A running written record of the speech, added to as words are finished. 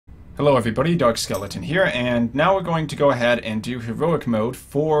Hello everybody, Dark Skeleton here, and now we're going to go ahead and do Heroic mode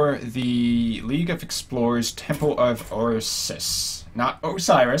for the League of Explorers Temple of Orsis. Not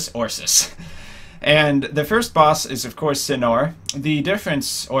Osiris, Orsis. And the first boss is of course Zinaar. The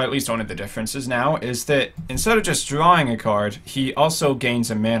difference, or at least one of the differences now, is that instead of just drawing a card, he also gains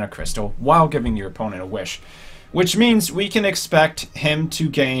a mana crystal while giving your opponent a wish. Which means we can expect him to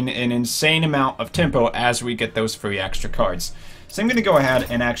gain an insane amount of tempo as we get those free extra cards. So I'm going to go ahead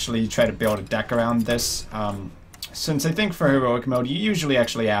and actually try to build a deck around this. Since I think for Heroic mode, you usually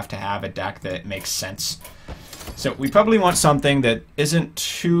actually have to have a deck that makes sense. So we probably want something that isn't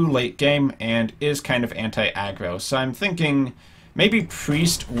too late game and is kind of anti-aggro. So I'm thinking maybe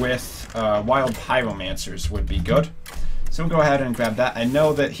Priest with Wild Pyromancers would be good. So we'll go ahead and grab that. I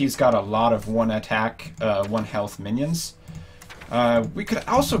know that he's got a lot of one attack, one health minions. We could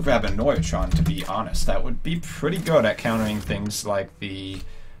also grab a Noyatron, to be honest. That would be pretty good at countering things like the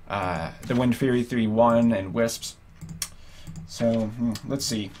Wind Fury 3-1 and Wisps. So, let's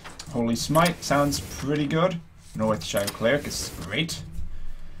see. Holy Smite sounds pretty good. Northshire Cleric is great.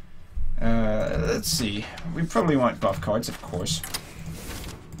 Let's see. We probably want buff cards, of course.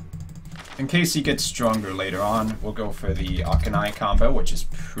 In case he gets stronger later on, we'll go for the Akanai combo, which is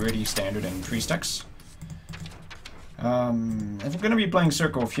pretty standard in Priest decks. If we're going to be playing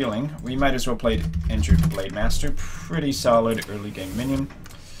Circle of Healing, we might as well play Injured Blade Master. Pretty solid early game minion.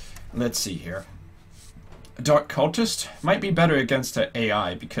 Let's see here. Dark Cultist might be better against an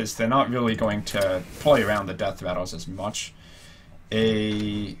AI because they're not really going to play around the death battles as much.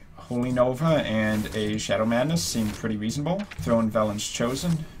 A Holy Nova and a Shadow Madness seem pretty reasonable. Throw in Velen's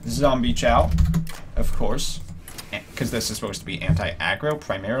Chosen. Zombie Chow, of course, because this is supposed to be anti-aggro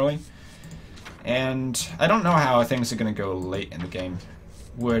primarily. And I don't know how things are going to go late in the game.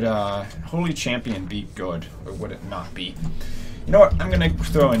 Would Holy Champion be good, or would it not be? You know what, I'm going to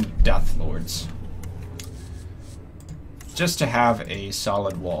throw in Death Lords. Just to have a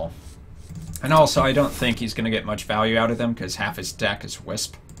solid wall. And also, I don't think he's going to get much value out of them, because half his deck is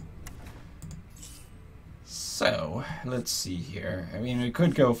Wisp. So, let's see here. I mean, we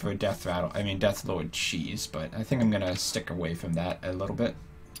could go for Death Lord Cheese, but I think I'm going to stick away from that a little bit.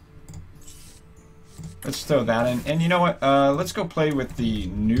 Let's throw that in. And you know what? Let's go play with the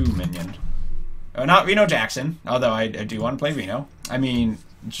new minion. Not Reno Jackson, although I do want to play Reno. I mean,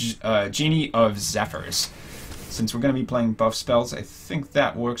 Genie of Zephyrs. Since we're going to be playing buff spells, I think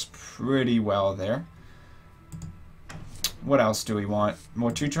that works pretty well there. What else do we want?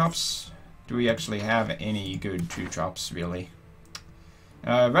 More 2-drops? Do we actually have any good 2-drops, really?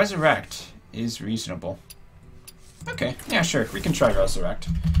 Resurrect is reasonable. Okay, yeah, sure. We can try Resurrect.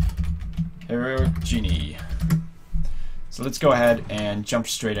 Heroic Genie. So let's go ahead and jump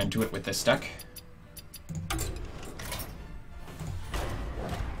straight into it with this deck.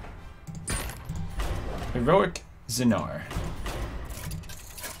 Heroic Zinaar.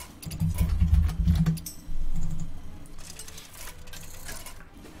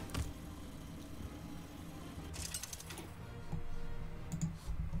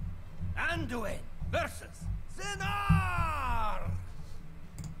 Anduin versus Zinaar!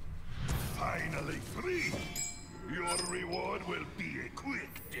 Finally free! Your reward will be a quick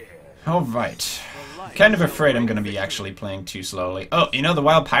death. Alright. Kind of afraid I'm going to be actually playing too slowly. Oh, you know, the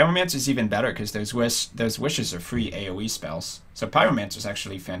Wild Pyromancer is even better because those wishes are free AoE spells. So Pyromancer is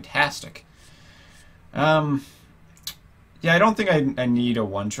actually fantastic. Yeah, I don't think I need a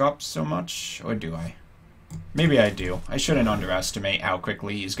 1-drop so much. Or do I? Maybe I do. I shouldn't underestimate how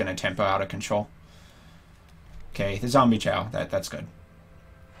quickly he's going to tempo out of control. Okay, the Zombie Chow. That's good.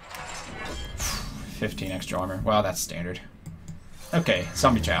 15 extra armor. Wow, that's standard. Okay,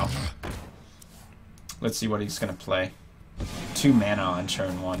 Zombie Chow. Let's see what he's going to play. 2 mana on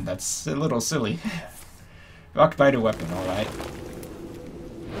turn 1. That's a little silly. Rockbiter Weapon, alright.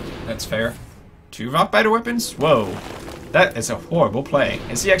 That's fair. 2 Rockbiter Weapons? Whoa. That is a horrible play.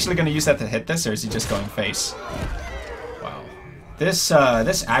 Is he actually going to use that to hit this, or is he just going face? Wow. This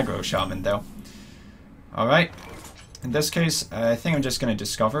aggro shaman, though. Alright. In this case, I think I'm just going to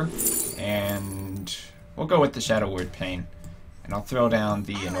discover, and we'll go with the Shadow Word Pain. And I'll throw down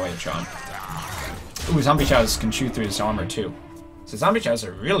the Noyatron. Ooh, Zombie Chows can chew through his armor, too. So Zombie Chows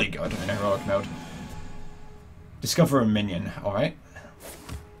are really good in Heroic mode. Discover a minion, alright.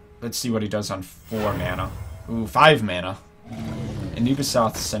 Let's see what he does on 4 mana. Ooh, 5 mana. Anubis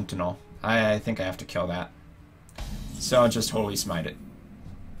Sentinel. I think I have to kill that. So I'll just Holy Smite it.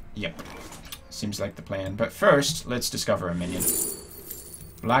 Yep. Seems like the plan. But first, let's discover a minion.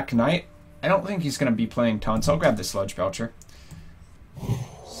 Black Knight. I don't think he's going to be playing Taunts. I'll grab the Sludge Belcher.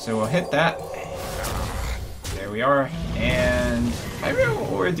 So we'll hit that. There There we are. And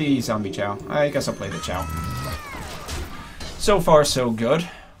or the zombie Chow. I guess I'll play the Chow. So far, so good.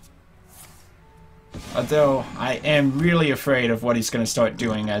 Although, I am really afraid of what he's going to start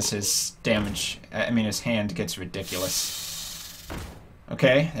doing as his damage, his hand gets ridiculous.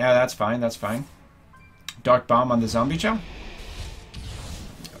 Okay, yeah, that's fine, that's fine. Dark Bomb on the Zombie Chow.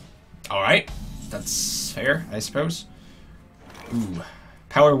 Alright, that's fair, I suppose. Ooh,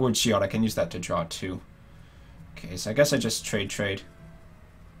 Power Word Shield, I can use that to draw too. Okay, so I guess I just trade.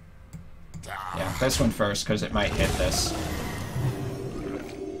 Yeah, this one first, because it might hit this.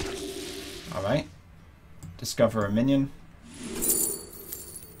 Alright. Discover a minion.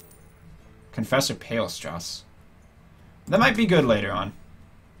 Confessor Palestrass. That might be good later on.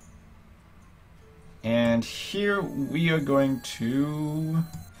 And here we are going to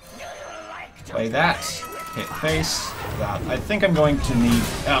play that. Hit face. That. I think I'm going to need...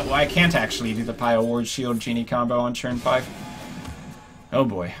 well, I can't actually do the Pyro Ward Shield Genie combo on turn 5. Oh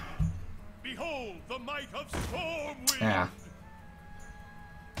boy. Behold the might of Stormwind. Yeah.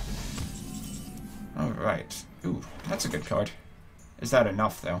 Alright. Ooh, that's a good card. Is that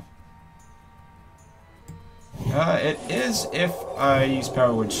enough, though? It is if I use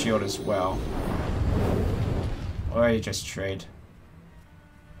Power Word Shield as well. Or I just trade.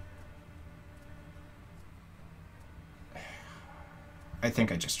 I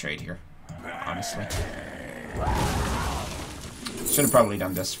think I just trade here, honestly. Should have probably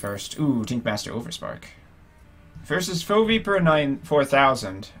done this first. Ooh, Tinkmaster Overspark. Versus Foe Reaper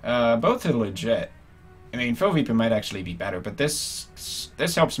 4000. Both are legit. I mean, Foe Reaper might actually be better, but this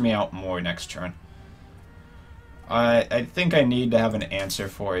helps me out more next turn. I think I need to have an answer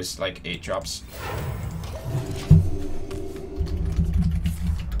for his, like, 8-drops.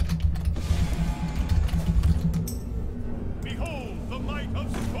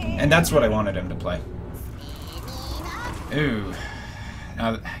 And that's what I wanted him to play. Ooh.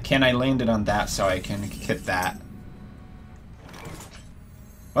 Now, can I land it on that so I can hit that?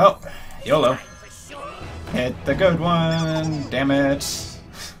 Well, YOLO. Hit the good one. Damn it.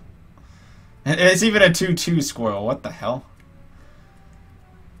 It's even a 2/2 squirrel. What the hell?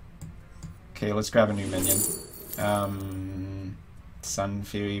 Okay, let's grab a new minion. Sun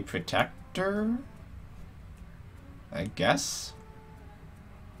Fury Protector? I guess?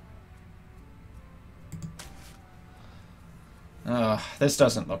 This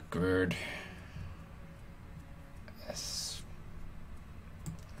doesn't look good. Yes.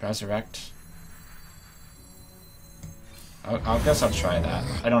 Resurrect. I guess I'll try that.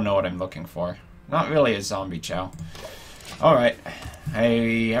 I don't know what I'm looking for. Not really a zombie Chow. Alright.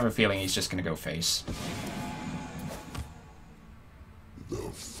 I have a feeling he's just gonna go face.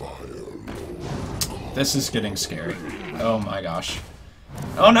 This is getting scary. Oh my gosh.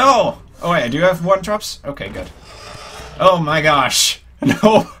 Oh no! Oh wait, I do have 1-drops? Okay, good. Oh my gosh.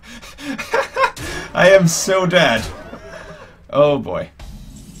 No! I am so dead. Oh boy.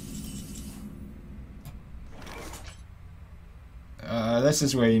 This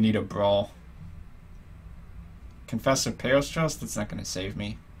is where you need a brawl. Confessor Palestrass? That's not gonna save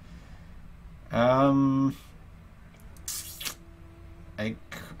me. I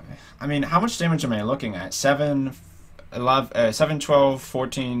mean, how much damage am I looking at? 7, 12,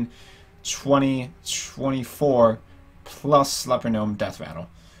 14, 20, 24, plus Leper Gnome Death Rattle.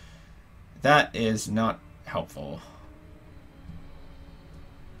 That is not helpful.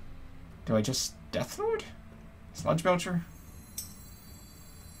 Do I just Death Lord? Sludge Belcher?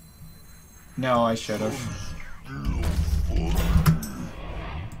 No, I should have.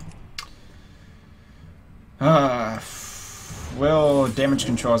 Will damage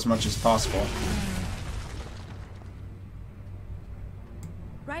control as much as possible.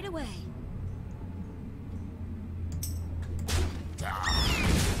 Right away.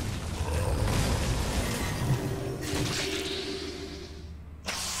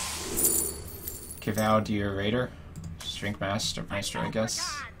 Give out to your Raider. Strength Master, I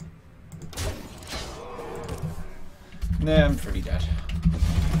guess. Nah, I'm pretty dead.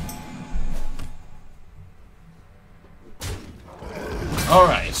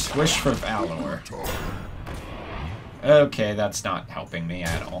 Alright, Wish for Valor. Okay, that's not helping me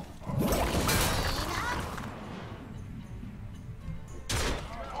at all.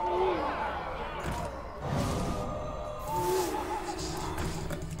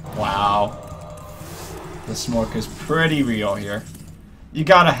 Wow. The smoke is pretty real here. You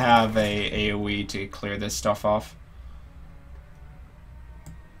gotta have a AoE to clear this stuff off.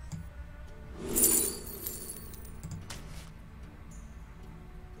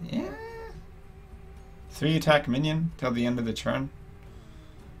 Yeah. 3-attack minion till the end of the turn.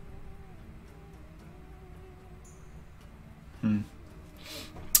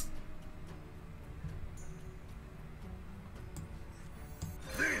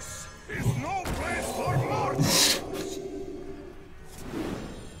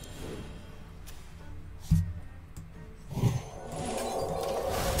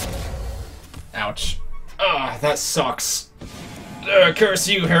 Ouch. Ah, that sucks. Curse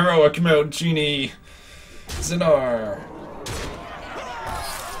you, heroic mode, Genie. Zinaar.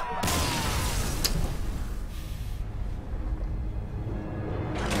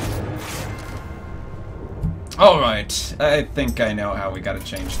 Alright, I think I know how we gotta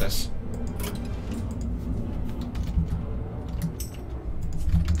change this.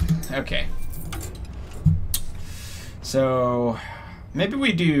 Okay. So, maybe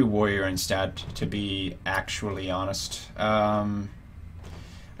we do warrior instead, to be actually honest. Yeah,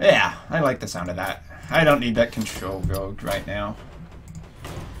 I like the sound of that. I don't need that control rogue right now.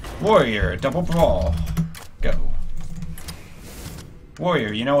 Warrior, double brawl. Go.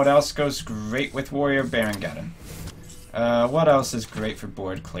 Warrior, you know what else goes great with Warrior? Barongeddon. What else is great for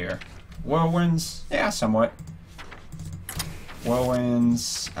board clear? Whirlwinds? Yeah, somewhat.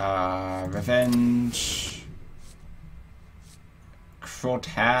 Whirlwinds, Revenge, Cruel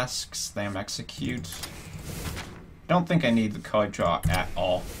Tasks, Slam Execute. Don't think I need the card draw at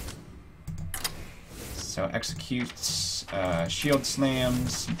all. So Executes, Shield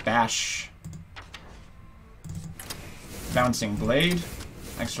Slams, Bash, Bouncing Blade.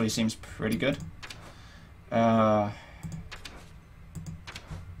 Actually seems pretty good. What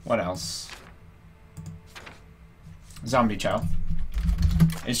else? Zombie Chow.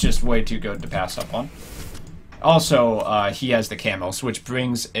 It's just way too good to pass up on. Also, he has the camos, which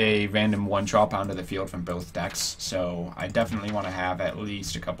brings a random one-drop onto the field from both decks, so I definitely want to have at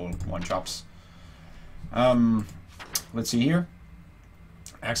least a couple one-drops. Let's see here.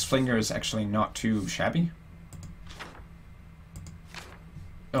 Axe Flinger is actually not too shabby.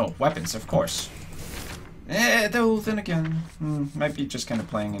 Oh, weapons, of course. Though, then again, might be just kind of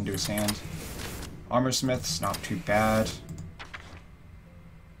playing into his hand. Armorsmith's not too bad.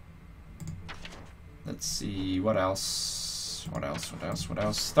 Let's see, what else? What else?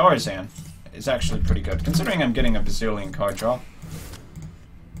 Tharzan is actually pretty good, considering I'm getting a bazillion card draw.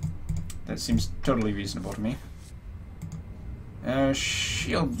 That seems totally reasonable to me.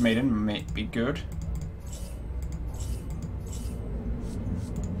 Shield Maiden might be good.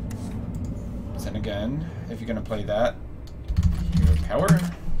 Then again, if you're gonna play that, Hero Power,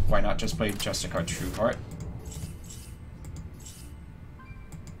 why not just play Justicar Trueheart?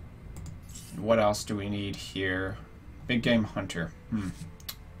 What else do we need here? Big Game Hunter.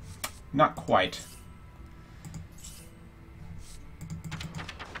 Not quite.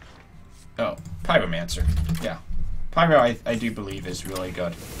 Oh, Pyromancer. Yeah. Pyro, I do believe, is really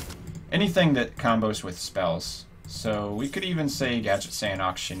good. Anything that combos with spells. So we could even say Gadget Saiyan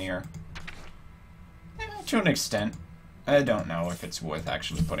Auctioneer. To an extent. I don't know if it's worth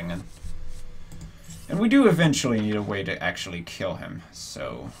actually putting in. And we do eventually need a way to actually kill him,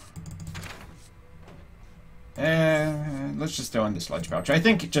 so... let's just throw in the Sludge Pouch. I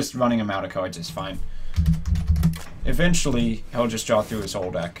think just running him out of cards is fine. Eventually, he'll just draw through his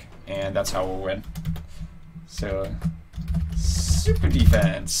whole deck, and that's how we'll win. So, Super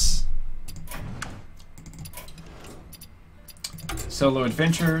Defense. Solo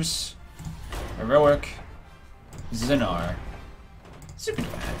Adventures. Heroic Zinaar. Super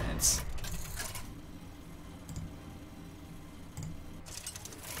Defense.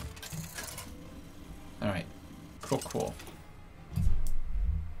 Alright. Cool.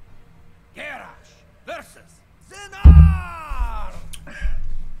 Garrosh versus Zinaar!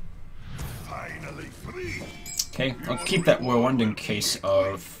 Finally free. Okay, I'll keep that Whirlwind in case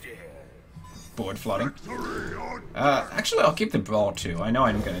of board flooding. Actually, I'll keep the Brawl too. I know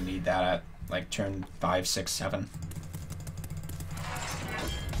I'm gonna need that at like turn 5, 6, 7.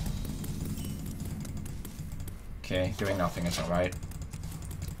 Okay, doing nothing is alright.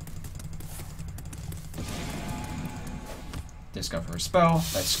 Discover a spell,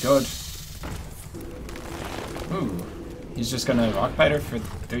 that's good. Ooh, he's just gonna Rockbiter for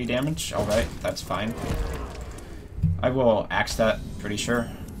 3 damage? Alright, that's fine. I will axe that, pretty sure.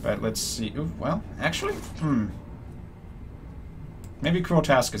 But let's see. Ooh, well, actually, maybe Cruel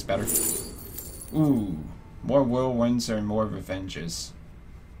Task is better. Ooh, more Whirlwinds or more Revenges?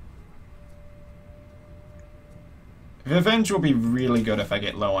 Revenge will be really good if I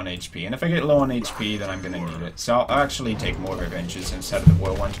get low on HP, and if I get low on HP, then I'm gonna need it. So I'll actually take more Revenges instead of the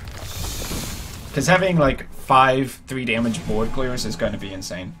Whirlwind. Because having, like, 5 3-damage board clears is going to be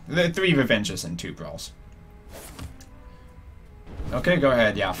insane. 3 Revenges and 2 Brawls. Okay, go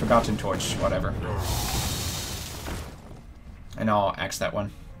ahead. Yeah, Forgotten Torch, whatever. And I'll axe that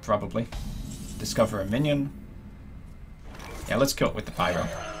one, probably. Discover a minion. Yeah, let's kill it with the Pyro.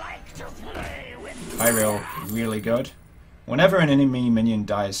 Pyro, really good. Whenever an enemy minion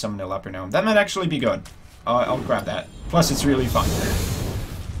dies, summon a Leper Gnome. That might actually be good. I'll grab that. Plus, it's really fun.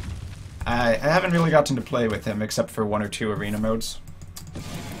 I haven't really gotten to play with him except for 1 or 2 arena modes.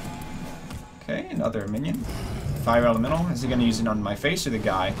 Okay, another minion. Fire Elemental. Is he going to use it on my face or the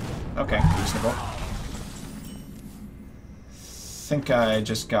guy? Okay, reasonable. Think I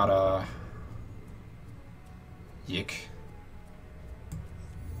just got a... Yick.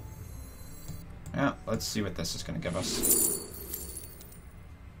 Yeah, let's see what this is going to give us.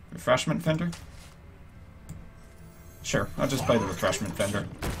 Refreshment Vendor? Sure, I'll just play the Refreshment Vendor.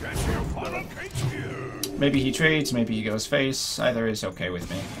 Maybe he trades, maybe he goes face. Either is okay with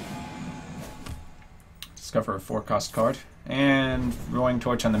me. Discover a 4-cost card. And Roaring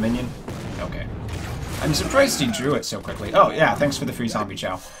Torch on the minion. Okay. I'm surprised he drew it so quickly. Oh, yeah, thanks for the free zombie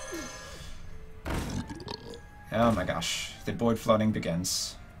chow. Oh my gosh. The board flooding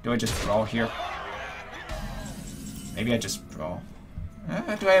begins. Do I just brawl here? Maybe I just brawl.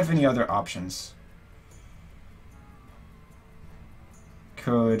 Do I have any other options?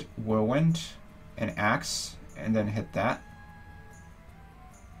 Could Whirlwind and Axe and then hit that.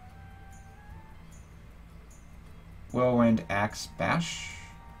 Whirlwind, Axe, Bash.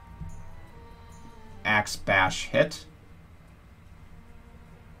 Axe, Bash, hit.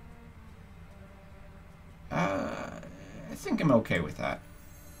 I think I'm okay with that.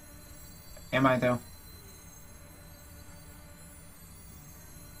 Am I, though?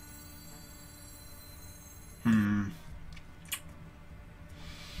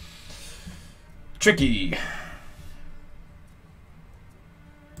 Tricky.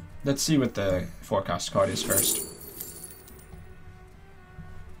 Let's see what the 4-cost card is first.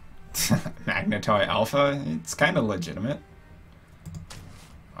 Magnetar Alpha? It's kind of legitimate.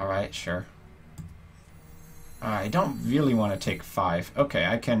 Alright, sure. I don't really want to take 5. Okay,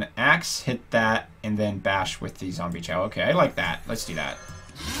 I can Axe, hit that, and then Bash with the Zombie Chow. Okay, I like that. Let's do that.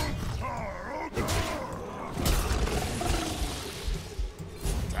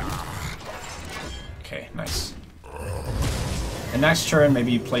 Okay, nice. And next turn,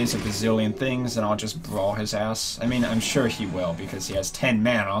 maybe he plays a bazillion things, and I'll just brawl his ass. I mean, I'm sure he will, because he has 10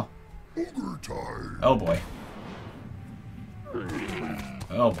 mana. Oh boy.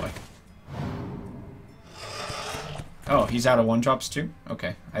 Oh boy. Oh, he's out of 1-drops too?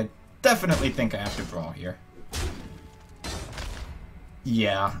 Okay. I definitely think I have to brawl here.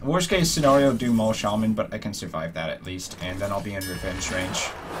 Yeah. Worst case scenario, do Mole Shaman, but I can survive that at least, and then I'll be in revenge range.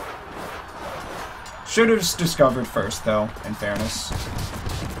 Should have discovered first, though, in fairness.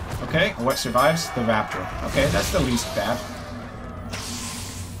 Okay, what survives? The Raptor. Okay, that's the least bad.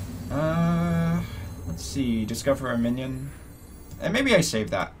 Let's see. Discover a minion. And maybe I save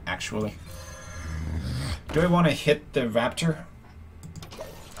that, actually. Do I want to hit the Raptor?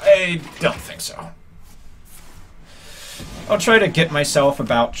 I don't think so. I'll try to get myself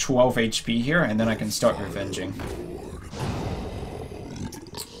about 12 HP here, and then I can start revenging.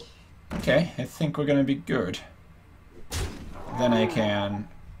 Okay, I think we're gonna be good. Then I can...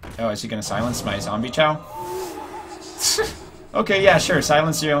 Oh, is he gonna silence my Zombie Chow? Okay, yeah, sure,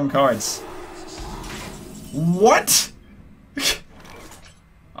 silence your own cards. What?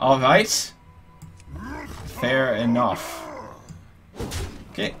 Alright. Fair enough.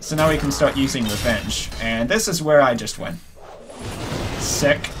 Okay, so now we can start using revenge. And this is where I just went.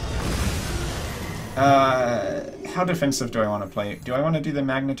 Sick. How defensive do I want to play? Do I want to do the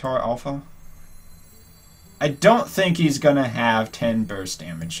Magnetar Alpha? I don't think he's gonna have 10 burst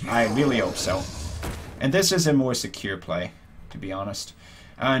damage. I really hope so. And this is a more secure play, to be honest.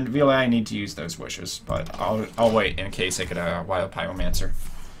 And really I need to use those wishes, but I'll wait in case I get a Wild Pyromancer.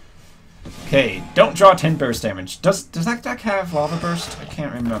 Okay, don't draw 10 burst damage. Does that deck have Lava Burst? I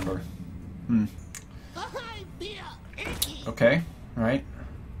can't remember. Okay, right.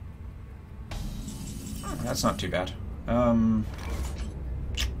 That's not too bad.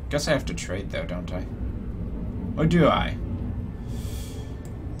 Guess I have to trade though, don't I? Or do I?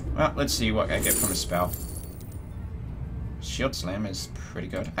 Well, let's see what I get from a spell. Shield Slam is pretty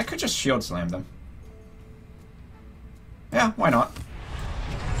good. I could just Shield Slam them. Yeah, why not?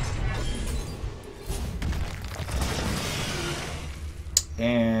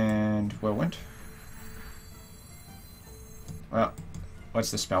 And Whirlwind. Well,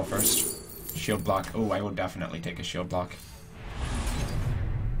 what's the spell first? Shield block. Oh, I will definitely take a shield block.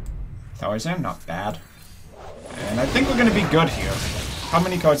 Tharzan, not bad. And I think we're going to be good here. How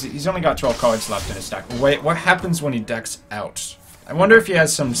many cards? He's only got 12 cards left in his deck. Wait, what happens when he decks out? I wonder if he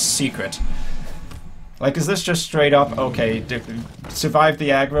has some secret. Like, is this just straight up, okay, survive the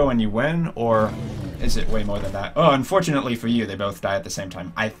aggro and you win? Or is it way more than that? Oh, unfortunately for you, they both die at the same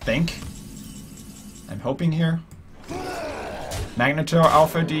time. I think. I'm hoping here. Magnetar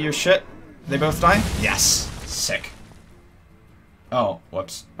Alpha, do your shit. They both die? Yes. Sick. Oh,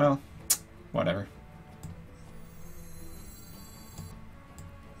 whoops. Well, whatever.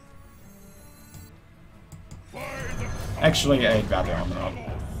 Actually, I'd rather own them up.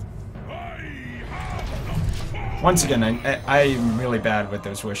 Once again, I'm really bad with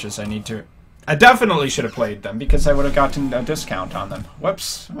those wishes. I need to... I definitely should have played them, because I would have gotten a discount on them.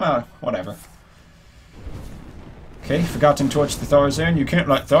 Whoops. Well, whatever. Okay, Forgotten Torch the Thorazine. You can't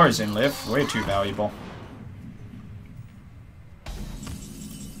let Thorazine live. Way too valuable.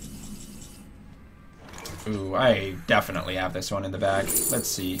 Ooh, I definitely have this one in the bag. Let's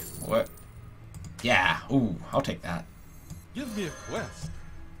see. What? Yeah. Ooh, I'll take that. Give me a quest.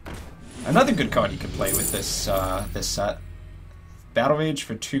 Another good card you could play with this this set. Battle Rage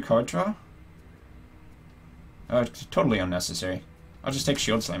for 2 card draw? Oh, it's totally unnecessary. I'll just take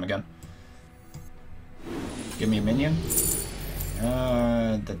Shield Slam again. Give me a minion.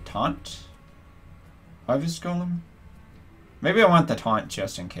 The Taunt? Harvest Golem? Maybe I want the Taunt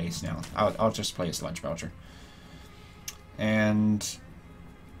just in case now. I'll just play a Sludge Belcher. And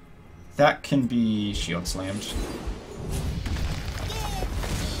that can be Shield Slammed.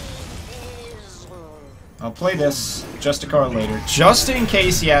 I'll play this just a card later, just in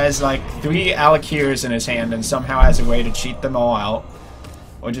case he has like 3 Alakirs in his hand and somehow has a way to cheat them all out.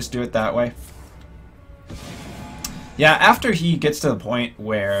 Or just do it that way. Yeah, after he gets to the point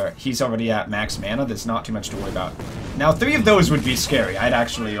where he's already at max mana, there's not too much to worry about. Now, 3 of those would be scary. I'd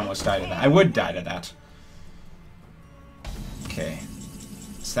actually almost die to that. I would die to that. Okay.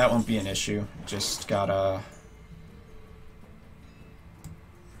 So that won't be an issue. Just gotta...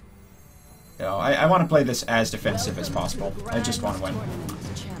 You know, I want to play this as defensive as possible. I just want to win.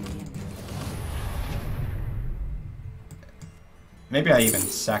 Maybe I even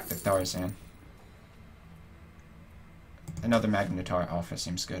sack the Thorazine. Another Magnetar Alpha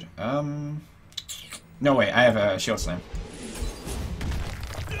seems good. No, wait, I have a Shield Slam.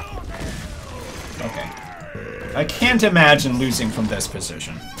 Okay. I can't imagine losing from this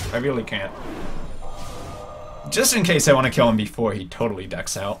position. I really can't. Just in case I want to kill him before he totally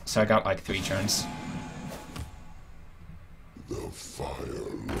decks out. So I got like 3 turns. The Fire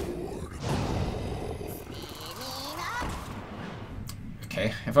Lord.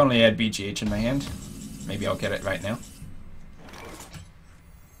 Okay, if only I had BGH in my hand. Maybe I'll get it right now.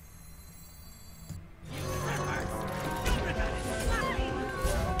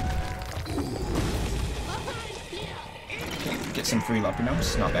 Okay, get some free Lumpy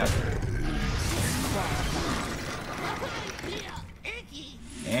Gnomes, not bad.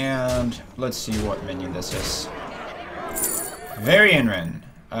 And let's see what minion this is. Varian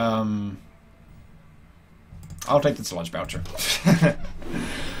I'll take the Sludge Belcher.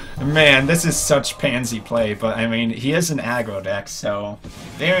 Man, this is such pansy play, but I mean, he is an aggro deck, so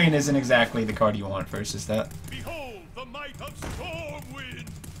Varian isn't exactly the card you want versus that. Behold the might of Stormwind.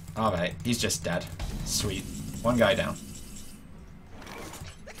 Alright, he's just dead. Sweet. 1 guy down.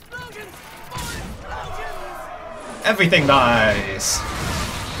 Explosions! More explosions! Everything dies!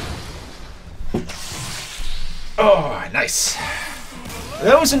 Oh, nice.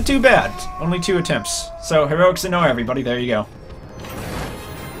 That wasn't too bad. Only 2 attempts. So, Heroic Zinaar, everybody. There you go.